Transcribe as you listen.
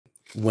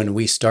when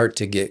we start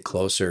to get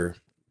closer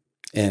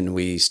and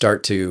we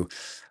start to,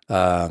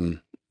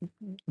 um,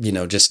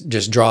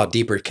 just draw a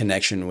deeper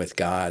connection with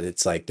God,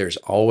 it's like there's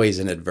always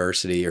an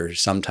adversity or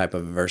some type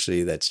of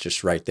adversity that's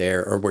just right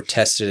there, or we're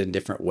tested in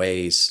different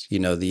ways.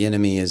 The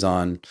enemy is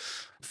on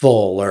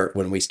full alert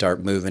when we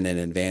start moving and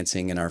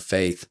advancing in our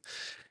faith.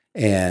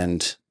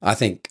 And I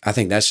think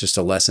that's just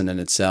a lesson in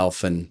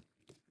itself. And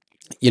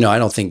I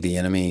don't think the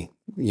enemy,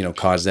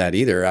 caused that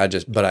either.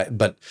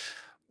 But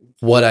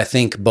what I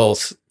think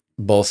both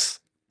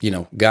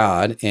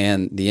God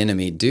and the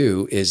enemy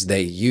do is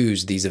they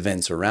use these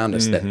events around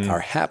us that are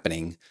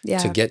happening to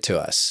Yeah. get to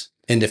us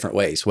in different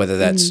ways, whether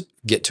that's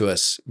get to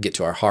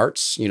our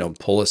hearts,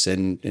 pull us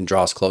in and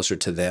draw us closer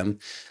to them.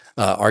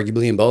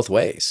 Arguably in both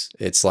ways.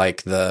 It's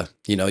like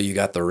you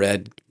got the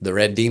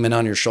red demon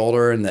on your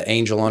shoulder and the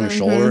angel on your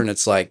shoulder, and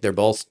it's like they're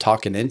both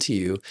talking into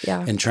you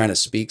Yeah. and trying to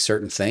speak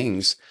certain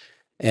things.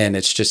 And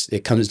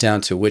it comes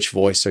down to which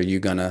voice are you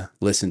going to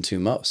listen to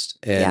most.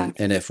 And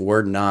if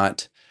we're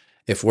not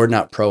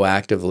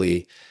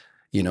proactively,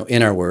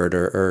 in our word,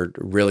 or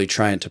really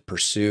trying to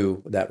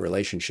pursue that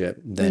relationship,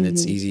 then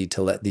it's easy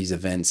to let these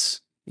events,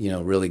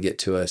 really get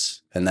to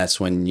us. And that's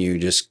when you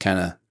just kind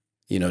of,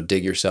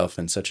 dig yourself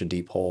in such a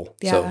deep hole.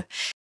 Yeah.